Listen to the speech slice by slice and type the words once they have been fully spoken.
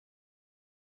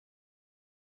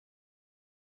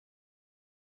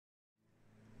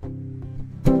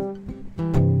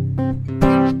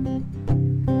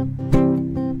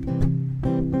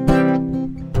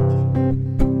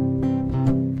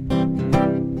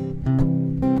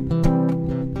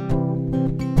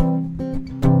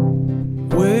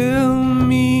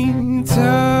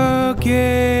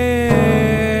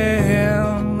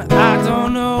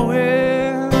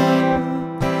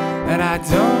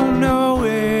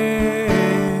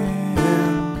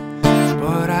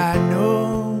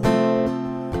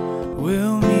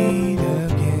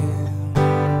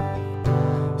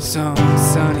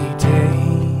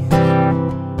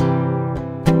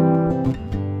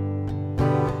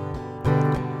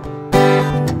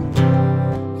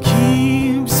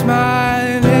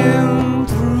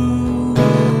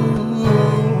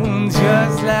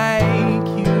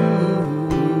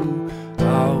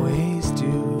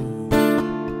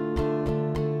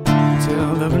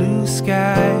till the blue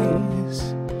skies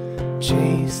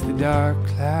chase the dark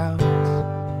clouds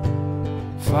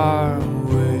far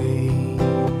away.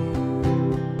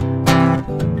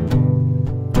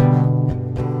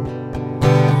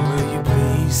 Will you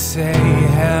please say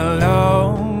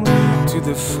hello to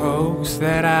the folks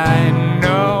that I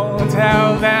know?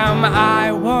 Tell them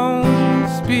I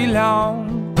won't be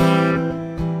long.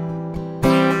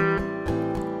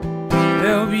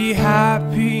 They'll be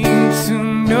happy to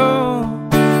know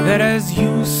that as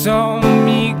you saw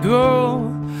me go,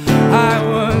 I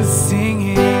was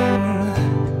singing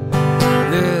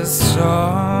this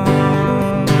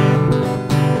song.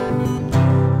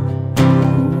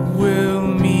 We'll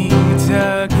meet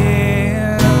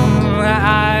again,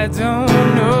 I don't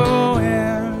know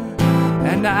where,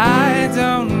 and I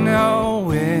don't know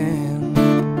when,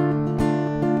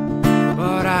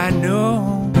 but I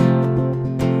know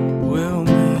we'll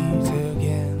meet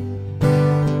again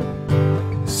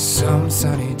some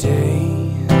sunny day.